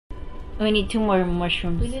We need 2 more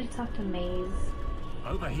mushrooms. We need to talk to Maze.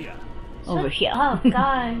 Over here. Over here. Oh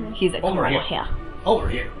god. He's like, Over over here. here. Over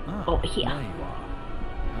here. Ah, Over here. There you are.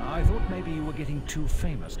 I thought maybe you were getting too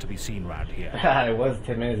famous to be seen round here. It was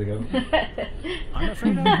 10 minutes ago. I'm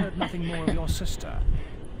afraid I've heard nothing more of your sister,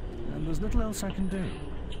 and there's little else I can do.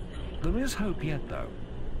 There is hope yet, though.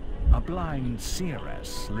 A blind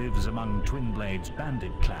seeress lives among Twinblade's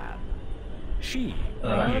Bandit clan. She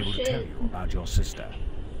may be able to tell you about your sister.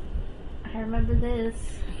 I remember this.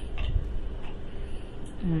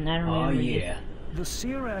 I don't remember. Oh yeah. The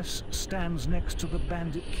seeress stands next to the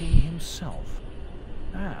Bandit King himself.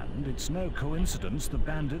 And it's no coincidence the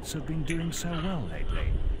bandits have been doing so well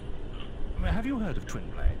lately. Have you heard of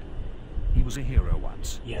Twinblade? He was a hero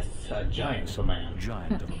once. Yes, a giant of a man.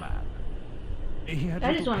 Giant of a man. He had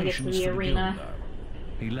I just little want to get to patience the for arena. guild,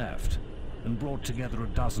 though. He left and brought together a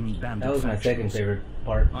dozen bandit That was my second factions. favorite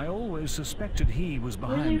part. I always suspected he was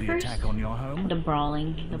behind the first? attack on your home. The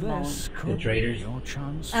brawling. The brawling. This could be traitors? your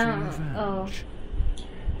chance for Oh, revenge. oh.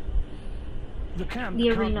 The camp The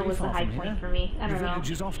can't arena be was the far high from point here. for me. I The don't know. village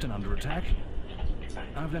is often under attack.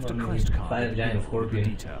 I've left a Well, quest card fight a giant with the scorpion.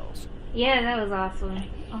 details. Yeah, that was awesome.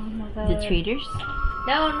 Oh my god. The traders?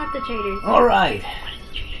 No, not the traders. Alright.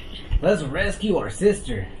 Let's rescue our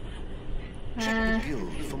sister. We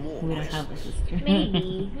don't have a sister.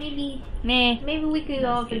 Maybe. Meh. Maybe we could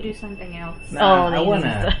also do something else. Nah, Oh, I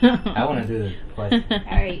wanna do the quest.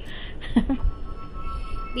 Alright. The To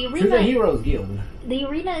the arena, Heroes Guild. the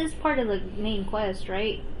arena is part of the main quest,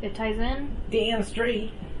 right? It ties in? Damn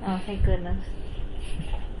straight. Oh, thank goodness.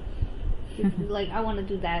 Like, I want to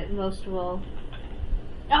do that most of all.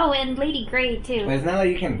 Oh, and Lady Grey, too. But it's not like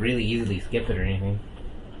you can really easily skip it or anything.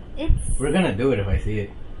 It's We're gonna do it if I see it.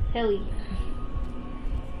 hilly.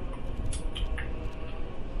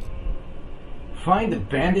 Find the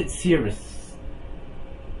Bandit Seeress.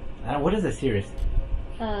 What is a Seeress?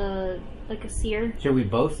 Like a seer. Should we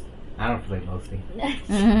boast? I don't feel like boasting.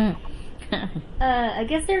 I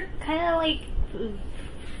guess they're kind of like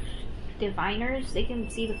diviners. They can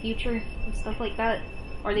see the future and stuff like that,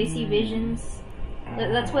 or they see visions.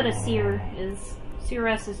 That's what a seer is.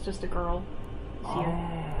 Seeress is just a girl. Seer.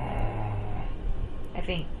 I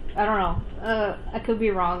think. I don't know. I could be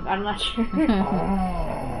wrong. I'm not sure.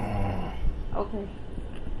 Okay.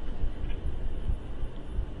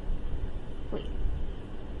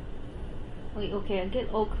 Wait, okay, I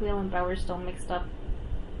get Oakville and Bowerstone mixed up.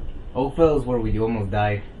 Oakville is where we almost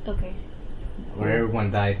died. Okay. Where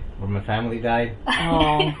everyone died. Where my family died.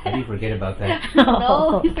 Oh. How do you forget about that?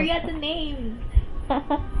 No, you forgot the name.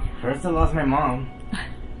 First I lost my mom.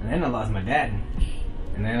 And then I lost my dad.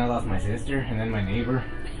 And then I lost my sister. And then my neighbor.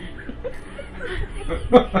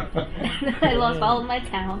 I lost all of my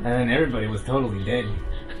town. And then everybody was totally dead.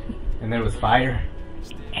 And there was fire.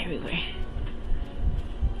 Everywhere.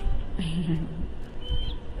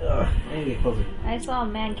 Ugh, I need to get closer. I saw a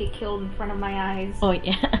man get killed in front of my eyes. Oh,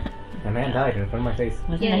 yeah. A man died in front of my face.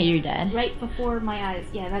 Wasn't Yeah. that your dad? Right before my eyes.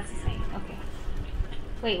 Yeah, that's the same. Okay.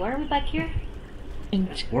 Wait, why are we back here?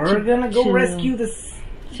 We're gonna go rescue this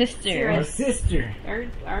sister. our sister.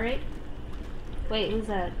 Alright. Wait, who's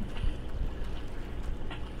that?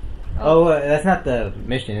 Oh, that's not the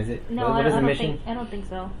mission, is it? No, what is the mission? I don't think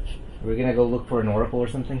so. We're gonna go look for an oracle or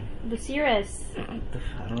something? The Seeress. I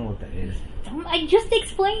don't know what that is. I just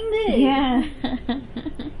explained it! Yeah.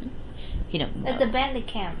 You don't know. At the bandit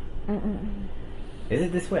camp. Is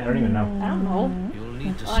it this way? I don't even know. I don't know. You'll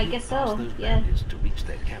need to Oh, I sneak guess past so, those yeah. bandits to reach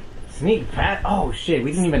their camp. Sneak past? Oh shit,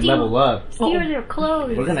 we didn't even Steal- level up. Steal their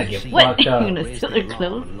clothes. We're gonna get What? fucked You're up. gonna steal their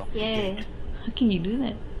clothes? Yeah. How can you do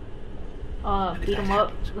that? Beat them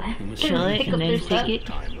up. Kill it Pick and up then their take stuff. it?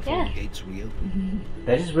 Time before Yeah. the gates reopen.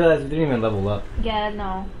 I just realized we didn't even level up. Yeah,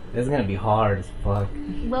 no. This is gonna be hard as fuck.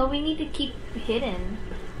 Well, we need to keep hidden.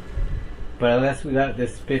 But unless we got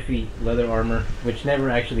this spiffy leather armor, which never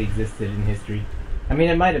actually existed in history. I mean,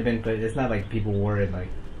 it might have been, but it's not like people wore it like...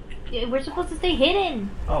 Yeah, we're supposed to stay hidden.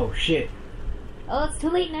 Oh shit. Oh, it's too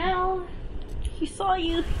late now. He saw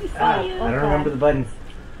you. He saw you. I don't remember the buttons.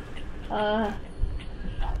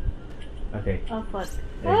 Okay. Oh fuck.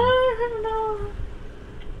 There you go. I don't know.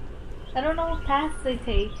 I don't know what paths they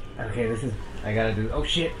take. Okay, this is... I gotta do... Oh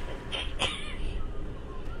shit.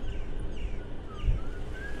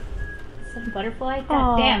 Some butterfly? Aw.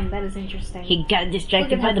 God damn, that is interesting. He got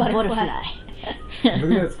distracted Look by at the that butterfly.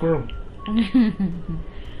 Look at that squirrel.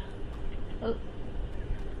 Oh.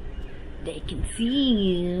 They can see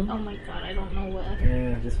you. Oh my god, I don't know what.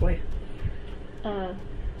 Yeah, just wait.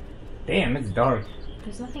 Damn, it's dark.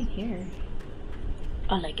 There's nothing here.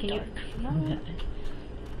 I like Can dark. you? No.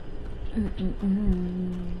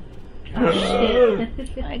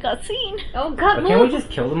 Shit. I got seen. Oh god, But can we move! just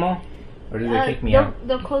kill them all? Or do they kick me out?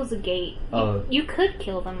 They'll close the gate. Oh. You could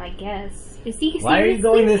kill them, I guess. Is he Why are you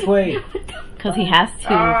going this way? Because he has to.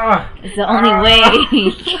 Ah! It's the only way.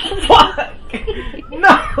 Fuck!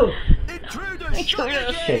 No!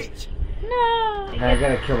 Intruders! Shit. No. I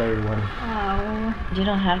gotta kill everyone. Oh. You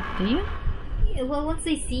don't have, do you? Yeah, well, once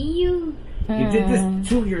they see you... You did this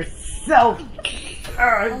to yourself!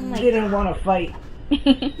 I Oh my didn't want to fight.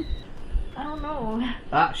 I don't know.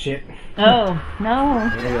 Ah, shit. Oh, no.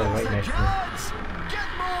 I'm gonna go right next to me.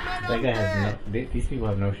 That guy has no... These people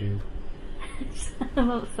have no shoes. Some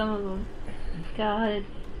of them. God.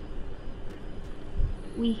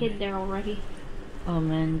 We hid there already. Oh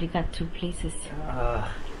man, you got 2 places. Uh,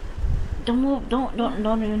 Don't move, don't. No.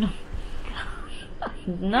 no,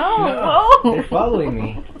 No. they're following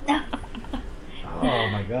me. Oh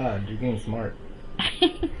my god, you're getting smart.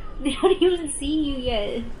 They don't even see you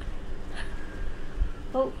yet.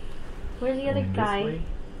 Oh, where's the other Going this guy? way?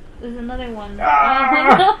 There's another one.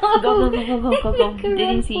 Ah! Oh, no. Go. Make a run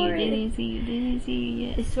Didn't see for you, it. didn't see you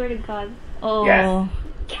I yet. swear to God. Oh. Yes.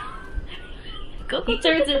 Go. He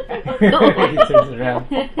turns it. He turns around.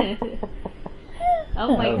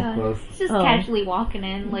 Oh my That was God. close. He's just Oh. casually walking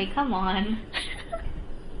in. Like, come on.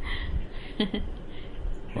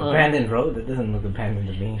 Abandoned road? That doesn't look abandoned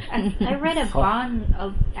to me. I read a bond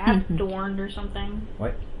of Abdorn or something.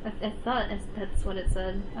 What? I thought that's what it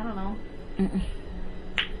said. I don't know. Mm-mm.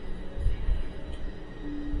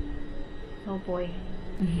 Oh boy.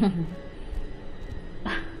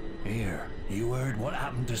 Here, you heard what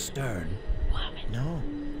happened to Stern? No.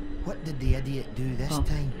 What did the idiot do this Oh.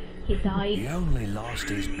 time? He He died. only lost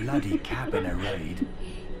his bloody cap in a raid.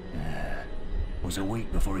 Was a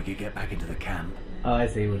week before he could get back into the camp. Oh, I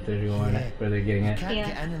see what they're doing. Yeah. Where they're getting You at. can't Yeah.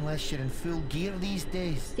 get in unless you're in full gear these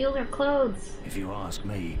days. Steal their clothes. If you ask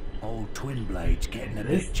me, old Twin Blade's getting a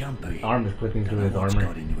This bit jumpy. Arm is clipping Don't through his know what's armor.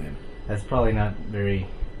 got into him. That's probably not very...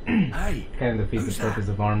 Hey, kind of defeats Who's the that? purpose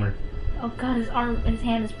of armor. Oh God, his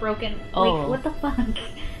hand is broken. Oh. Like, what the fuck?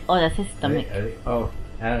 Oh, that's his stomach.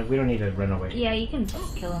 We don't need to run away. Yeah, you can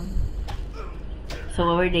just kill him. So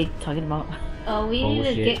what were they talking about? Oh, we need to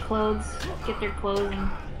Bullshit. get clothes, get their clothes, and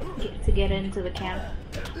get into the camp.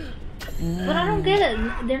 But I don't get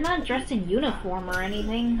it. They're not dressed in uniform or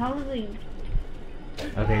anything. How are they?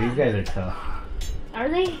 Okay, these guys are tough. Are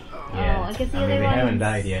they? Yeah. Oh, I guess the I other mean, they ones. haven't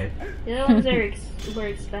died yet. The other ones were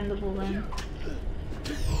expendable then.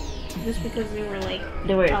 Just because they were like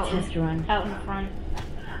They were out, test run. out in front.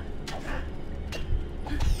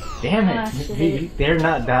 Damn Ah, it! shit. They're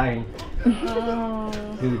not dying. Oh.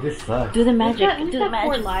 Dude, this sucks. Do the magic. We've Do the got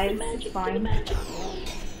 4 magic. lives. It's fine.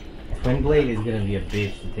 Twin Blade is gonna be a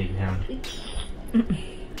bitch to take down.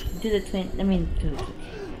 Do the twin. I mean,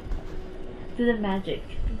 do the magic.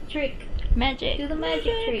 Trick. Magic. Do the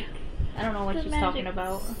magic trick. I don't know what The she's magic. talking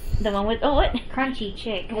about. The one with what? Crunchy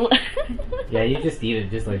chick. Yeah, you just eat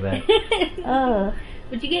it just like that. Oh,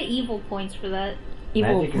 But you get evil points for that.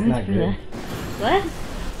 evil Magic is points not for good. that. What?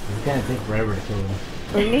 It's gonna take forever to kill them.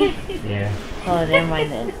 Really? Yeah. Oh, never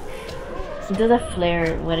mind then. Do the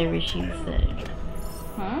flare, whatever she said.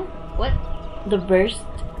 Huh? What? The burst.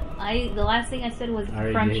 The last thing I said was I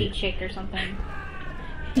already crunchy did. chick or something.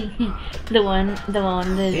 The one that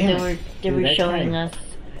Damn they it. were Dude, that showing guy. us.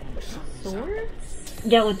 Swords?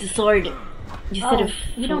 Yeah, with the sword. Instead Oh, of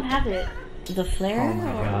we don't have it. the flare. Oh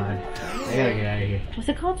my god. I gotta get out of here. What's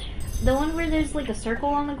it called? The one where there's like a circle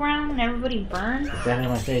on the ground and everybody burns? Get that out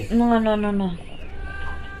of my face. No.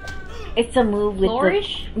 It's a move with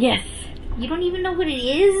Flourish? the. Yes. You don't even know what it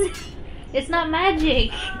is? It's not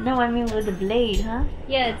magic. No, I mean with the blade, huh?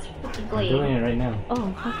 Yeah, it's with the I'm doing blade. it right now.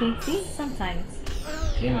 Oh, okay. See? Sometimes.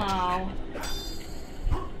 Damn it. Oh.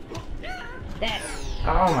 That.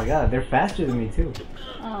 Oh my god, they're faster than me too.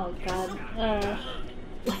 Oh god.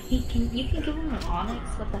 You can give him an onyx?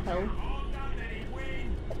 What the hell?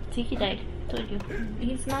 Tiki died. Told you.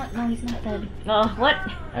 He's not. No, he's not dead. Oh, what?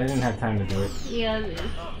 I didn't have time to do it. Yeah.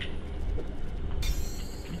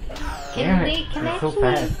 Damn Can it. they? Can They're they so actually?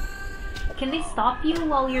 fast. Can they stop you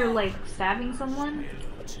while you're like stabbing someone?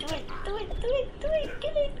 Do it.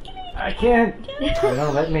 Get it. I can't. They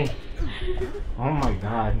don't let me. Oh my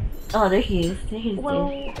god. Oh, there he is. There he is.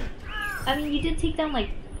 Well, I mean, you did take down like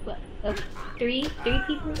what, three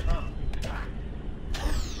people.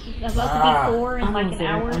 About to be 4 in like Almost an there,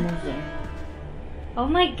 hour. almost there. Oh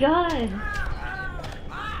my god!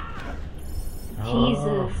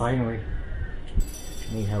 Oh, Jesus. finally.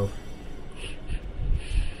 Need help.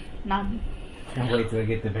 None. Can't wait till I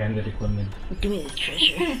get the bandit equipment. Give me this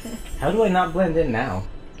treasure. How do I not blend in now?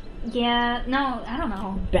 Yeah, no, I don't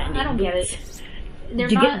know. Bandit I don't get boots. it. they're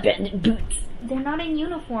Did you not. get bandit boots? They're not in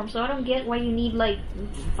uniform, so I don't get why you need like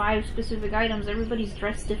 5 specific items. Everybody's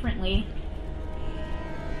dressed differently.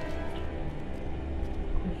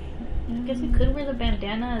 I guess you could wear the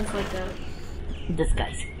bandana as like a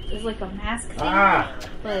Disguise. mask thing,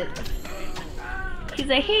 but He's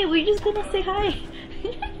like, hey, we're just gonna say hi.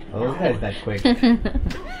 Oh, those guys that quick.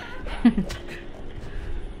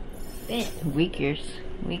 Weaklings.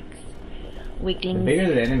 The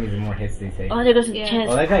bigger the enemies, the more hits they take. Oh, there goes the Yeah. chest.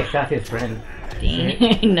 Oh, that guy shot his friend.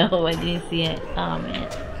 Dang. No, I didn't see it. Oh man.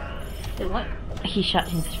 Wait, what? He shot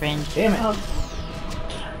his friend. Damn it. Oh,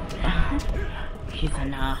 She's like,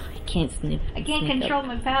 nah, I can't snoop. I can't sneak control up.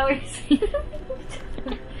 my powers.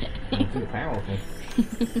 I'm too powerful.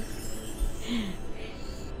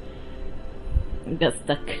 Got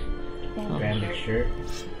stuck. Bandit shirt.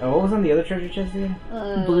 Oh, what was on the other treasure chest again?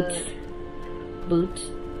 Boots.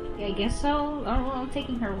 Yeah, I guess so. I don't know. I'm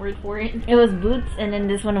taking her word for it. It was boots, and then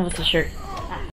this one was a shirt.